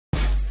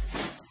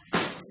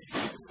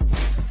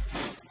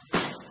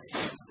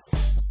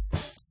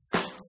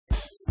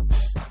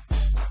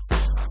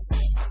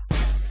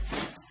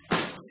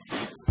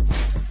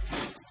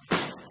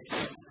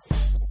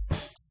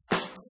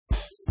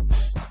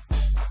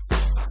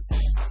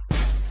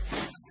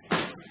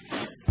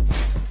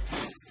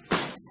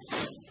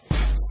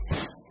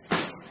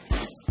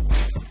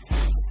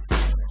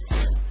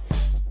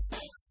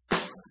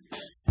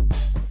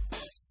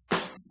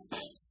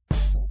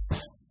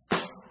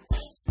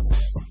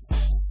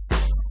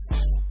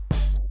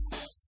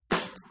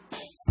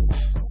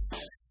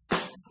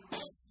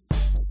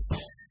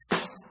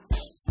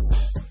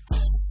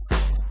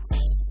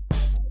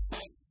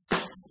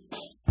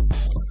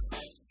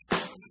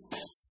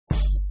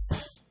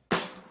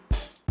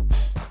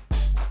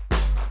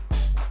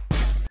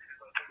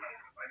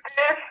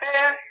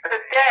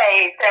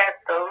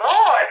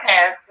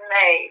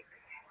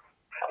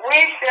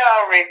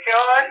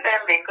rejoice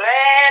and be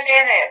glad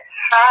in it.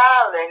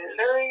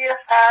 Hallelujah,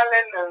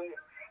 hallelujah.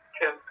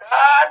 To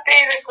God be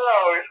the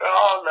glory for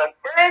all the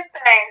good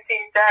things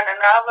he's done in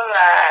our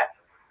lives.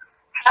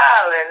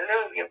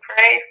 Hallelujah,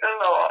 praise the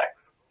Lord.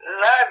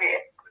 Love you.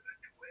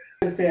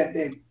 Is that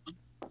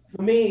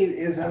for me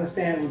is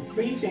understand with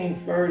preaching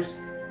first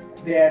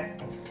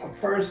that a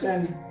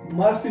person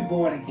must be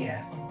born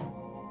again.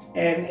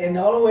 And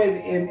the only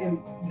way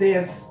in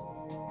this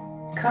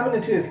coming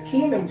into his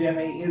kingdom,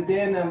 Jimmy, is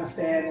then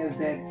understand is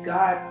that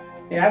God,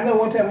 and I know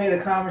one time we had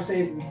a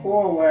conversation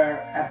before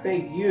where I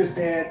think you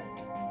said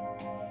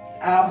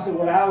opposite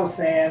what I was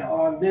saying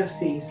on this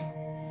piece.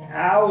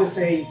 I always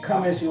say,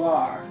 come as you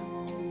are.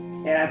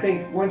 And I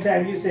think one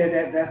time you said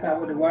that that's not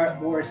what the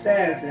word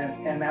says.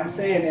 And I'm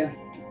saying is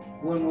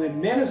when we're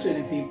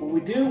ministering to people, we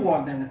do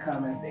want them to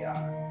come as they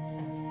are.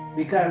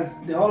 Because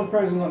the only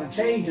person going to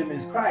change them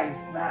is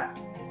Christ, not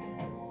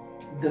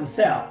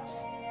themselves.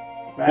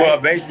 Right? Well,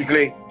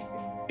 basically,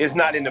 it's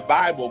not in the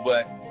Bible,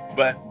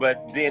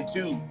 but then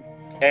too,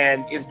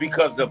 and it's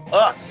because of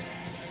us.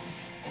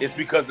 It's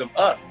because of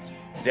us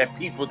that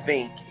people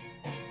think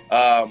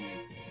I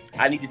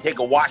need to take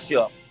a wash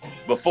up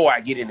before I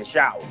get in the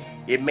shower.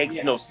 It makes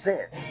no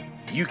sense.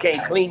 You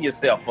can't clean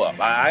yourself up.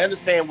 I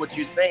understand what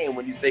you're saying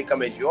when you say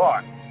come as you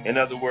are. In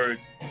other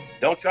words,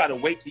 don't try to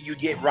wait till you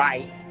get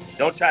right.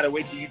 Don't try to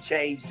wait till you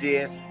change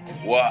this.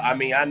 Well, I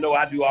mean, I know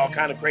I do all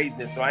kind of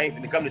craziness, so I ain't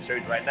gonna come to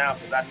church right now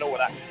because I know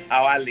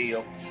how I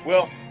live.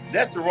 Well,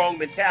 that's the wrong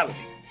mentality.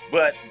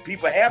 But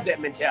people have that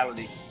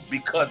mentality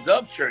because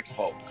of church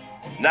folk,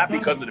 not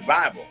because of the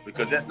Bible,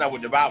 because that's not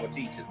what the Bible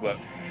teaches. But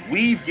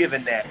we've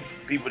given that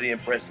people the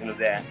impression of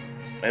that.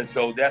 And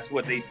so that's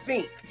what they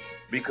think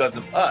because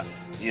of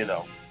us, you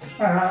know.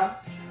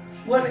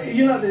 Well,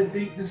 you know,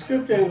 the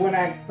scripture, when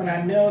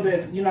I know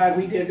that, you know,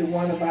 we did the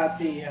one about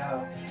the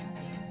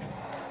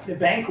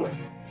banquet,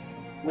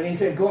 when he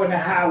said go in the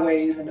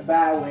highways and the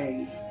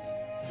byways,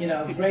 you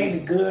know, bring the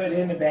good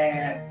and the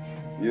bad.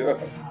 Yeah.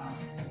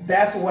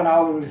 That's what I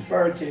would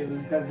refer to,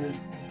 because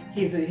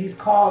he's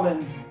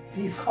calling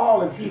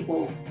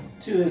people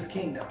to his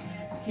kingdom.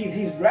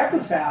 He's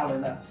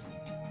reconciling us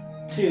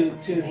to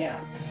him.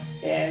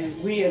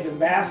 And we as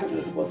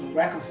ambassadors are supposed to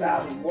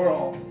reconcile the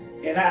world.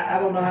 And I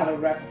don't know how to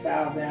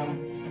reconcile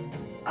them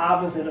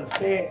opposite of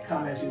saying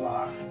come as you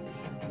are,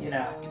 you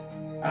know.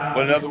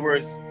 Well, in other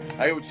words,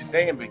 I hear what you're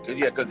saying,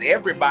 because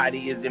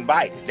everybody is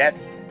invited.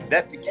 That's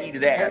the key to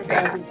that.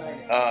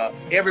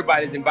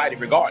 Everybody's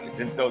invited regardless.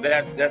 And so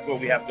that's what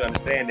we have to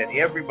understand, that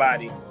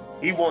everybody,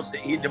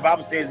 the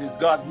Bible says it's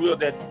God's will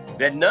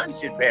that none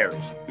should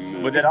perish,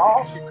 but that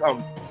all should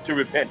come to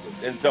repentance.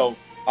 And so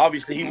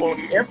obviously he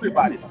wants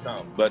everybody to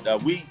come. But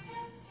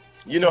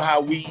you know how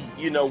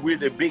we're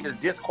the biggest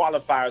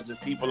disqualifiers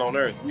of people on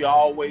earth. We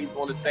always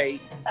want to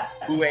say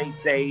who ain't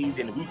saved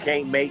and who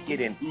can't make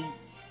it and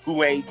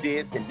who ain't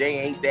this and they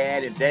ain't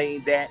that and they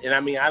ain't that. And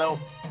I mean, I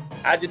don't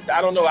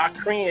know. I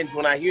cringe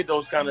when I hear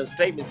those kind of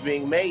statements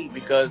being made,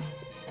 because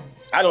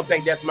I don't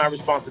think that's my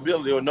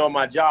responsibility or nor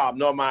my job,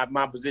 nor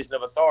my position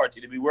of authority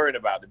to be worried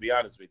about, to be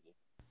honest with you.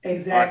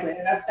 Exactly.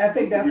 And I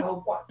think that's the whole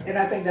point. And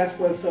I think that's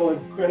what's so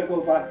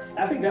critical about,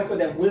 I think that's what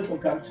that wisdom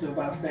comes to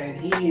about saying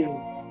he is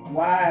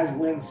wise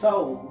wins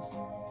souls,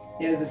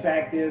 is the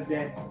fact is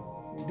that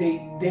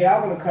they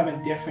are going to come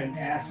in different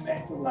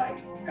aspects of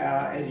life.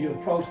 As you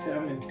approach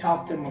them and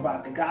talk to them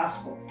about the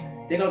gospel,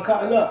 they're going to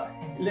come, look,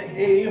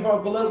 even from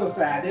a political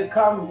side, they'll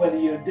come whether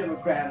you're a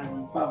Democrat or a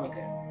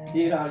Republican.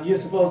 You know, you're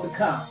supposed to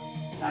come.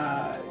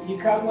 You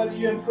come whether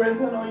you're in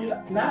prison or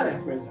you're not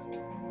in prison.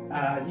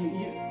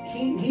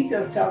 He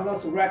just telling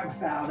us to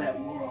reconcile that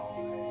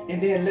world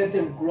and then let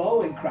them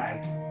grow in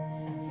Christ.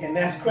 And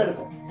that's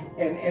critical.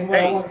 And what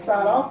I want to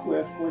start off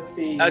with was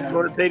I just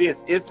want to say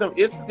this. It's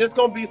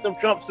going to be some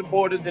Trump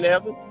supporters in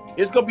heaven.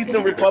 It's going to be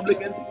some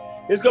Republicans.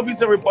 It's going to be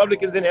some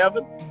Republicans in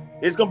heaven.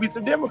 It's going to be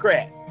some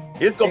Democrats.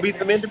 It's going to be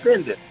some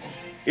independents.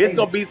 It's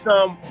going to be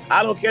some,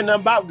 I don't care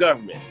nothing about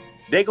government.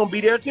 They're going to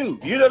be there too.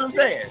 You know what I'm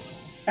saying?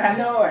 I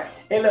know it.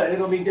 Hey, look, it's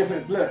going to be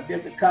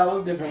different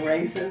colors, different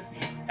races.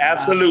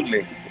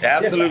 Absolutely.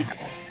 Absolutely.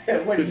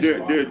 There's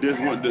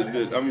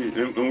one, I mean,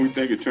 and we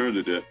think in terms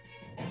of that.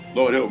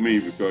 Lord help me,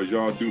 because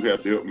y'all do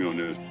have to help me on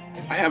this.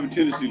 I have a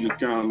tendency to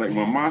kind of, like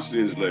my mom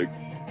says, like,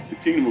 the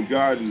kingdom of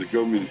God is a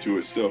government unto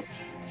itself.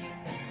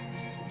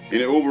 And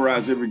it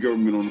overrides every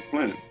government on the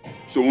planet.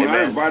 So when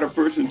I invite a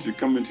person to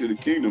come into the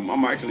kingdom,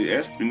 I'm actually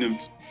asking them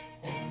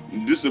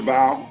to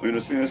disavow, in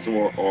a sense,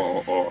 or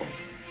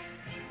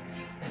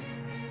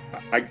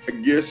I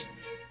guess,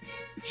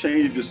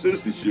 change the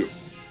citizenship.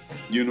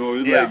 You know,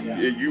 it's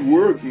like you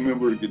were,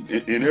 remember,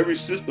 in every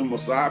system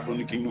aside from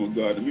the kingdom of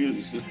God, to me, is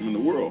a system in the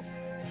world.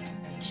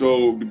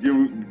 So to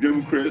give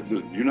them credit,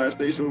 the United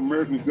States of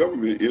American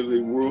government is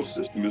a world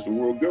system. It's a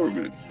world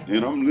government.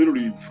 And I'm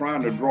literally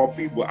trying to draw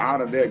people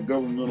out of that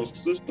governmental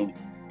system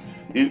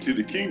into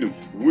the kingdom,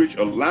 which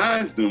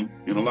aligns them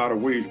in a lot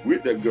of ways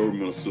with that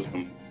governmental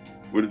system,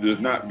 but it does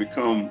not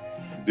become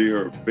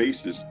their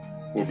basis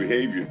for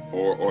behavior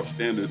or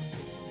standard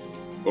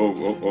of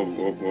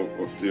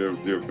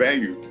their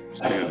value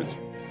standards.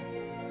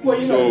 Well,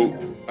 you know,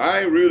 so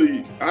I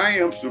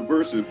am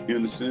subversive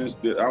in the sense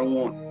that I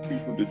want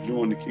people to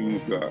join the kingdom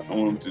of God. I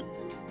want them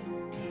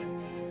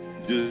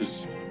to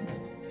just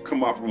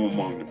come out from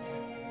among them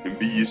and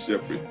be ye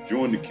separate.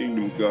 Join the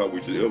kingdom of God,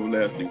 which is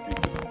everlasting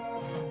kingdom,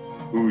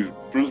 whose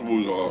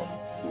principles are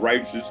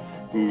righteous,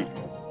 whose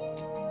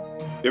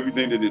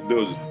everything that it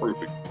does is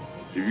perfect.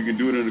 If you can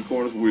do it in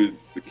accordance with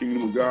the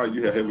kingdom of God,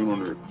 you have heaven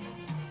on earth.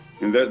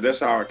 And that's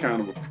how I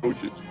kind of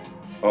approach it.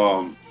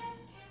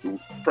 The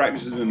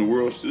practices in the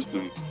world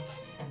system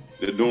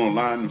that don't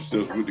align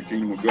themselves with the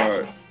kingdom of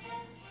God,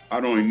 I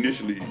don't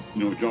initially,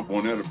 jump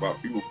on that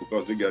about people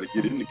because they got to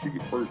get in the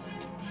kingdom first.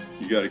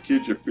 You got to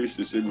catch your fish,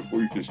 they say, before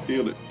you can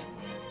scale it.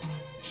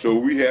 So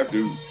we have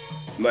to,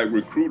 like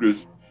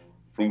recruiters,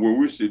 from where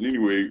we're sitting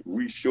anyway,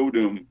 we show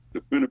them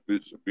the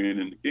benefits of being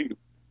in the kingdom.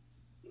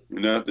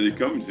 And after they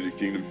come into the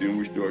kingdom, then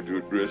we start to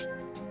address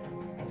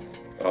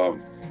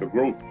the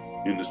growth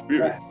in the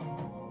spirit. Right.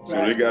 So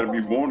they got to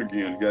be born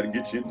again. Got to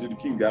get you into the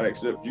kingdom. Got to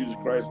accept Jesus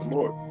Christ the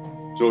Lord.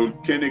 So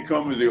can they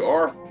come as they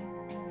are?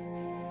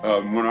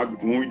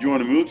 When we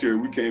joined the military,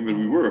 we came as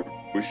we were.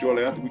 But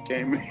shortly after we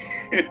came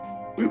in,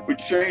 we would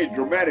change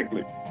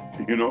dramatically,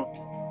 Yeah.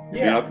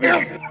 And I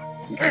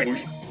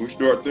think we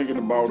start thinking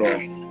about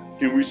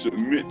can we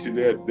submit to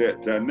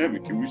that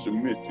dynamic? Can we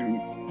submit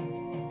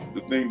to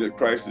the thing that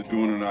Christ is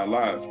doing in our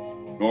lives?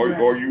 Or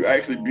are you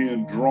actually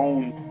being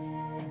drawn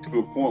to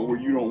a point where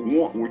you don't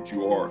want what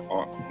you are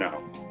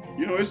now?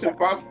 It's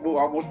impossible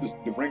almost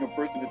to bring a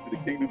person into the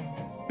kingdom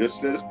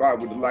that's satisfied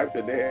with the life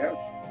that they have.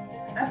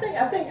 I think